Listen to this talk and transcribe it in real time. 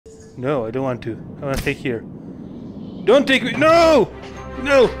No, I don't want to. I want to stay here. Don't take me. No!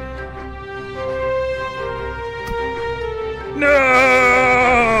 No! No!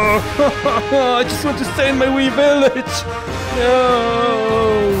 I just want to stay in my wee village. No!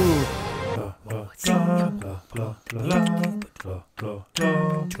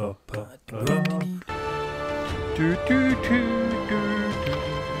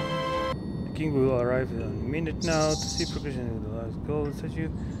 The king will arrive in a minute now to see progression of the last gold statue.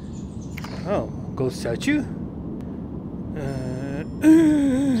 Oh, gold statue?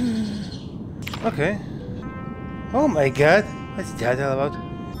 Okay. Oh my god, what's that all about?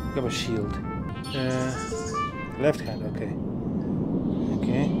 Got a shield. Left hand, okay.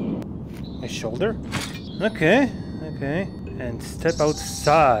 Okay. My shoulder? Okay, okay. And step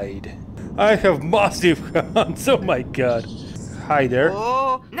outside. I have massive hands, oh my god. Hi there.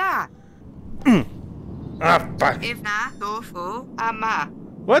 Oh, nah. Ah, fuck. If na, tofu, ama.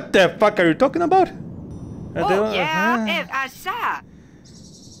 What the fuck are you talking about? Oh, yeah, if asa.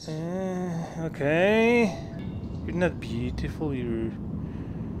 Okay. You're not beautiful, you're...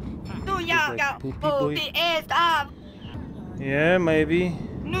 No, ya, like ya. poopy Oh, boy. the is up. Yeah, maybe.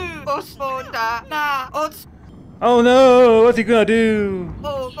 No, osponda, na, os. Oh no, what's he gonna do?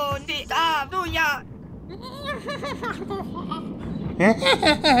 Oh, on the up. No, ya.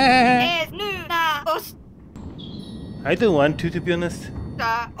 Is no, na, os. I don't want to be honest.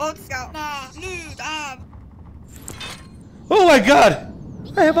 Da, os, na, no, up. Oh my god!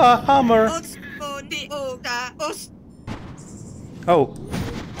 I have a hammer! Os, on the, oh, da, os. Oh.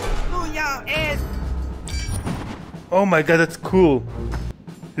 No, ya, is. Oh my god, that's cool.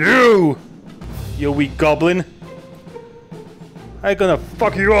 You! You wee goblin! I'm gonna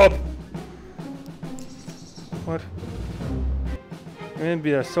fuck you up! What? You may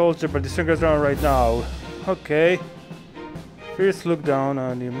be a soldier, but the stringers around right now. Okay. First look down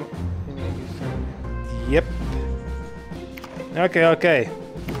on the... Yep. Okay, okay.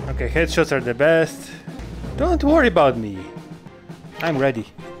 Okay, headshots are the best. Don't worry about me. I'm ready.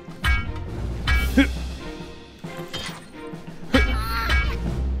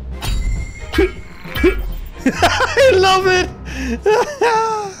 I love it!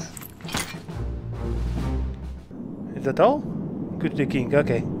 Is that all? Good to king,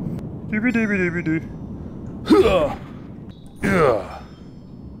 okay.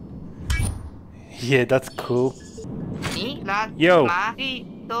 Yeah, that's cool. Yo! Yeah.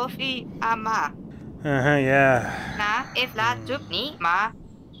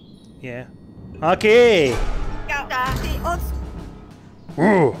 Yeah. Okay!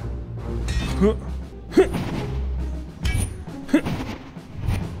 Ooh.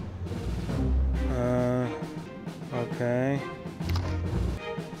 Okay.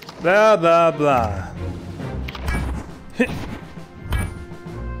 Blah blah blah.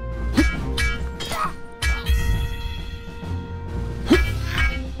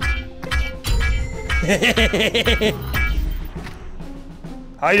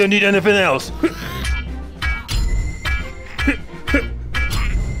 I don't need anything else.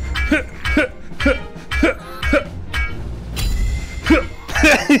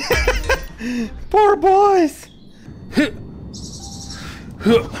 Poor boys.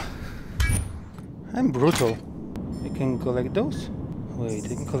 I'm brutal. I can collect those. Wait, I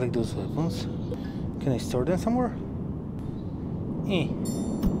can collect those weapons. Can I store them somewhere?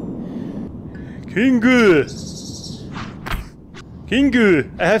 Kingu! Kingu!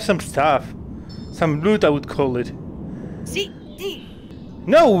 I have some stuff. Some loot, I would call it.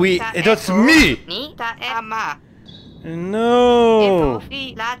 No, that's me! No!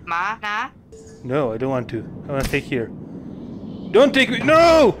 No, I don't want to. I want to stay here. Don't take me!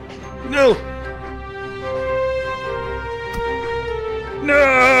 No! No! No!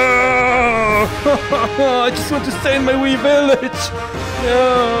 I just want to stay in my wee village! No!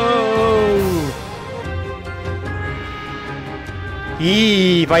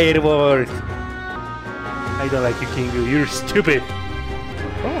 Eee, fireworks! I don't like you, Kingu. You're stupid.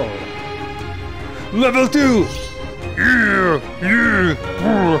 Oh. Level 2!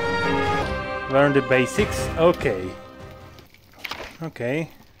 Learn the basics. Okay. Okay.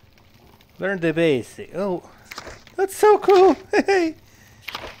 Learn the basic. Oh, that's so cool. Hey.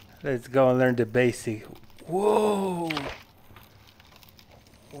 Let's go and learn the basic. Whoa.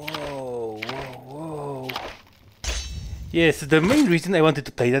 Whoa. Whoa. Whoa. Yes, the main reason I wanted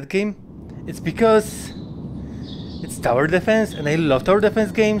to play that game is because it's tower defense, and I love tower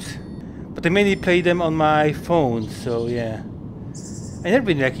defense games. But I mainly play them on my phone, so yeah. I never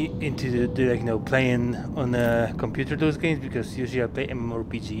been like into playing on a computer those games, because usually I play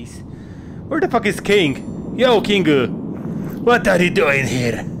MMORPGs. Where the fuck is King? Yo, Kingu! What are you doing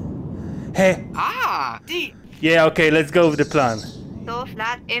here? Hey. Ah, D. Yeah, okay, let's go with the plan. So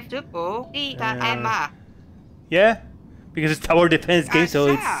flat F triple D ta Emma. Yeah? Because it's tower defense game, so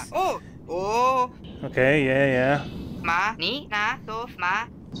it's... Oh, oh. Okay, yeah. Ma ni na so ma.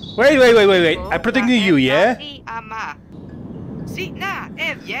 Wait. I'm protecting you, yeah? Ma. Si na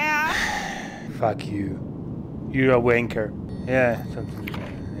F yeah. Fuck you. You're a wanker. Yeah, something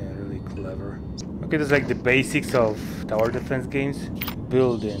really clever. Okay, that's like the basics of tower defense games.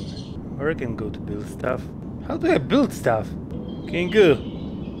 Building. Or I can go to build stuff. How do I build stuff? Can go.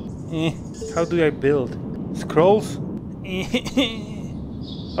 How do I build? Scrolls?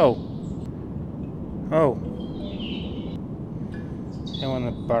 Oh. I want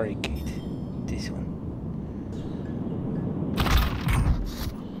to barricade this one.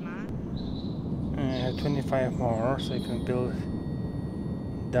 I have 25 more, so I can build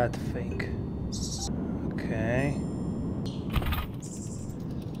that thing. Okay.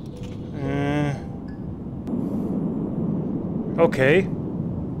 Okay.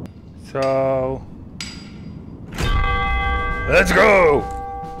 So... Let's go!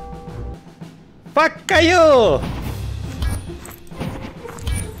 Fuck you!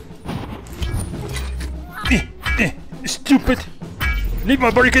 Stupid! Leave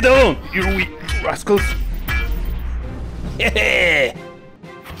my barricade alone, you weak rascals! Yeah!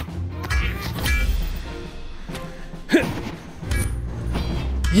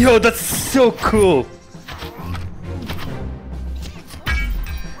 Yo, that's so cool!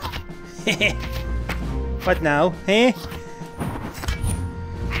 What now, eh?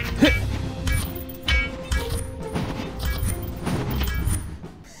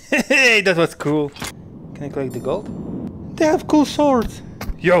 Hey, that was cool. Can I collect the gold? They have cool swords.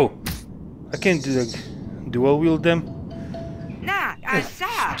 Yo, I can't do the dual wield them. Na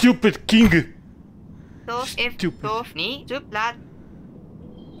asa. Stupid king. So F Stupid. so ni so flat.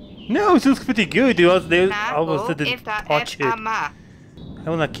 No, it looks pretty good. They almost didn't touch it. Ma. I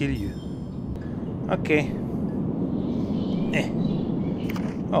wanna kill you. Okay.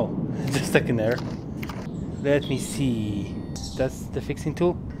 Oh, just stuck in there. Let me see. That's the fixing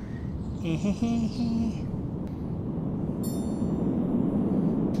tool.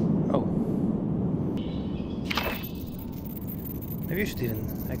 Oh. Maybe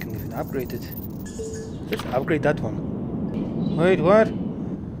I can even upgrade it. Let's upgrade that one. Wait, what?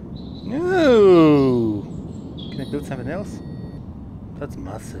 No! Can I build something else? That's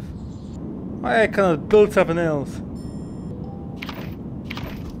massive. Why I cannot build something else?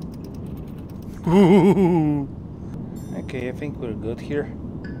 Ooh. Okay, I think we're good here.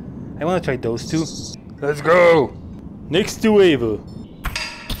 I want to try those two. Let's go! Next to Ava.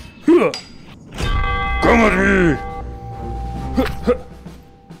 Come at me!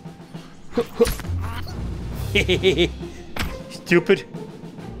 Stupid.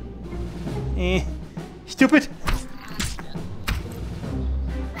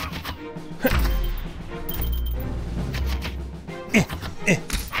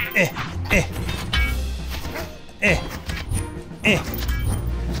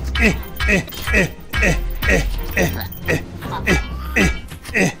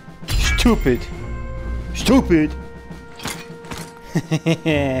 Stupid. Stupid.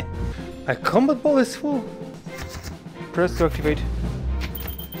 My combat ball is full. Press to activate.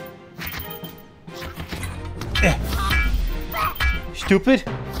 Stupid.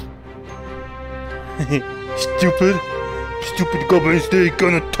 Stupid goblins, they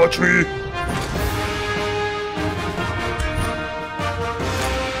gonna touch me.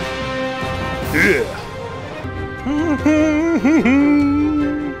 Yeah.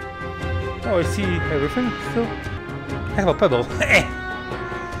 Oh, I see everything still. I have a pebble.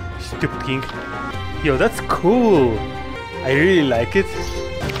 Stupid king. Yo, that's cool. I really like it.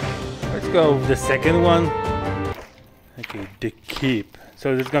 Let's go with the second one. Okay, the keep.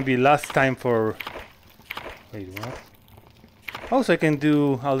 So this is gonna be last time for... Wait, what? Also, I can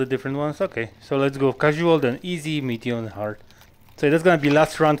do all the different ones. Okay, so let's go casual, then easy, medium, hard. So that's gonna be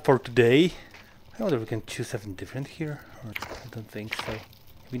last round for today. I wonder if we can choose something different here. Or I don't think so.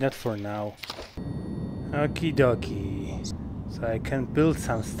 Maybe not for now. Okie dokie. So I can build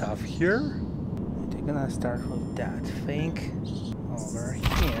some stuff here. I'm gonna start with that thing over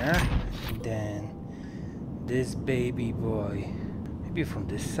here. And then this baby boy. Maybe from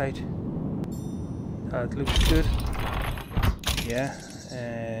this side. That looks good. Yeah.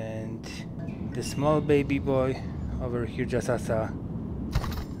 And the small baby boy over here just as a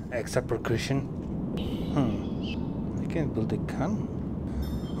extra percussion. I can build a gun.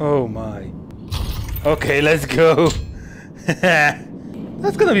 Oh my. Okay, let's go.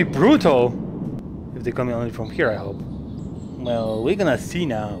 That's gonna be brutal. If they come only from here, I hope. Well, we're gonna see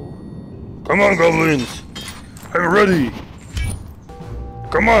now. Come on, goblins! I'm ready!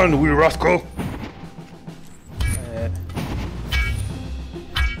 Come on, wee rascal!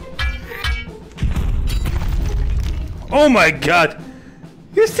 Oh my god!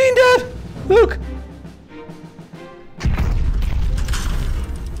 You seen that? Look!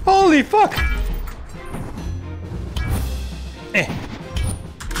 Holy fuck!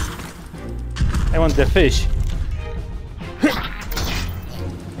 I want the fish.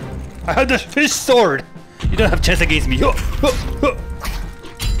 I have the fish sword! You don't have a chance against me.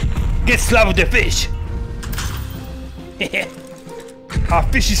 Get slapped with the fish! Ah,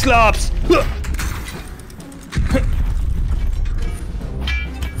 fishy slaps!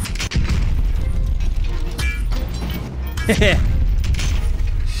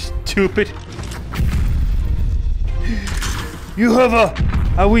 Stupid! You have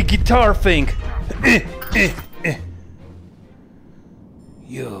a weak guitar thing!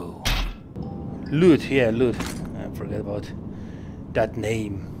 Yo. Loot, yeah, loot. I forget about that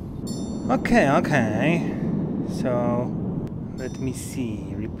name. Okay. So, let me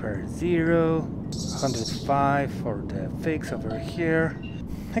see. Repair 0. 105 for the fix over here.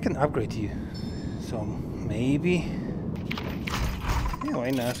 I can upgrade you. So, maybe. Yeah, why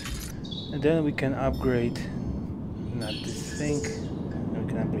not? And then we can upgrade not this thing. And we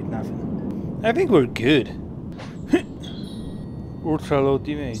can upgrade nothing. I think we're good. Ultra low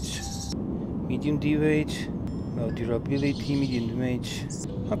damage. Medium damage. Low durability, medium damage.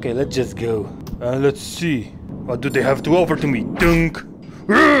 Okay, let's just go. Let's see. What do they have to offer to me? Dunk!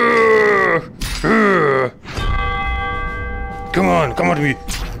 Come on to me!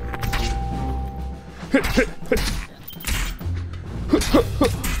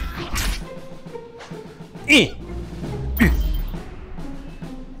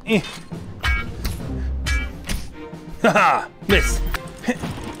 Haha! Miss!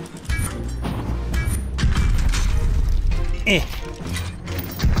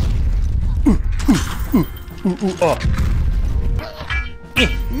 Oh!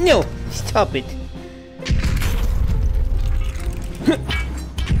 No! Stop it!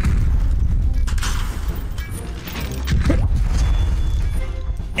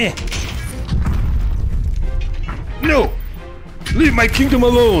 No! Leave my kingdom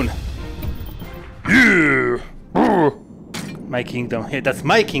alone! Yeah! My kingdom. Yeah, that's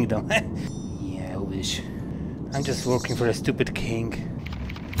my kingdom. Yeah, I wish. I'm just working for a stupid king.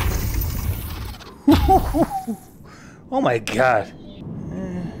 Oh my god!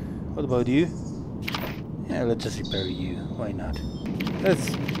 What about you? Yeah, let's just repair you. Why not?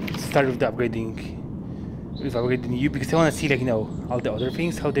 Let's start with the upgrading. With upgrading you, because I want to see, like, you know, all the other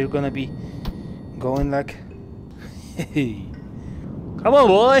things, how they're gonna be going, like. Hey, come on,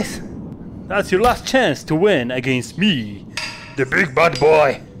 boys! That's your last chance to win against me, the big bad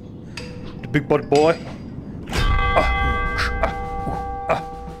boy. The big bad boy.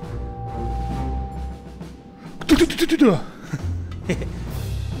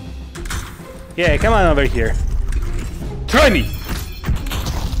 Yeah, come on over here. Try me!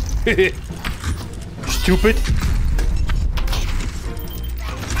 Stupid!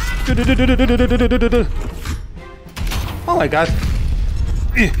 Oh my god!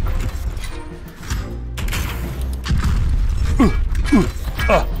 Yeah!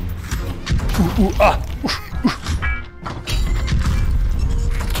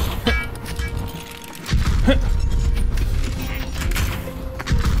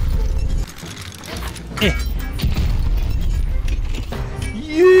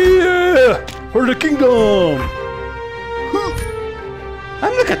 For the kingdom!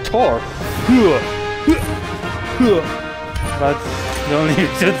 I'm like a Thor! But the only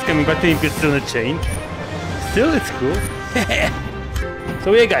reason it's coming back to him is on a chain. Still, it's cool.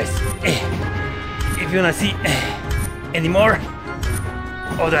 So yeah, guys, if you wanna see any more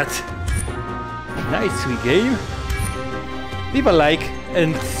of that nice sweet game, leave a like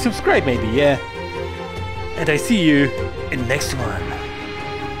and subscribe maybe, yeah. And I see you in the next one.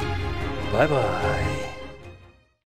 Bye bye.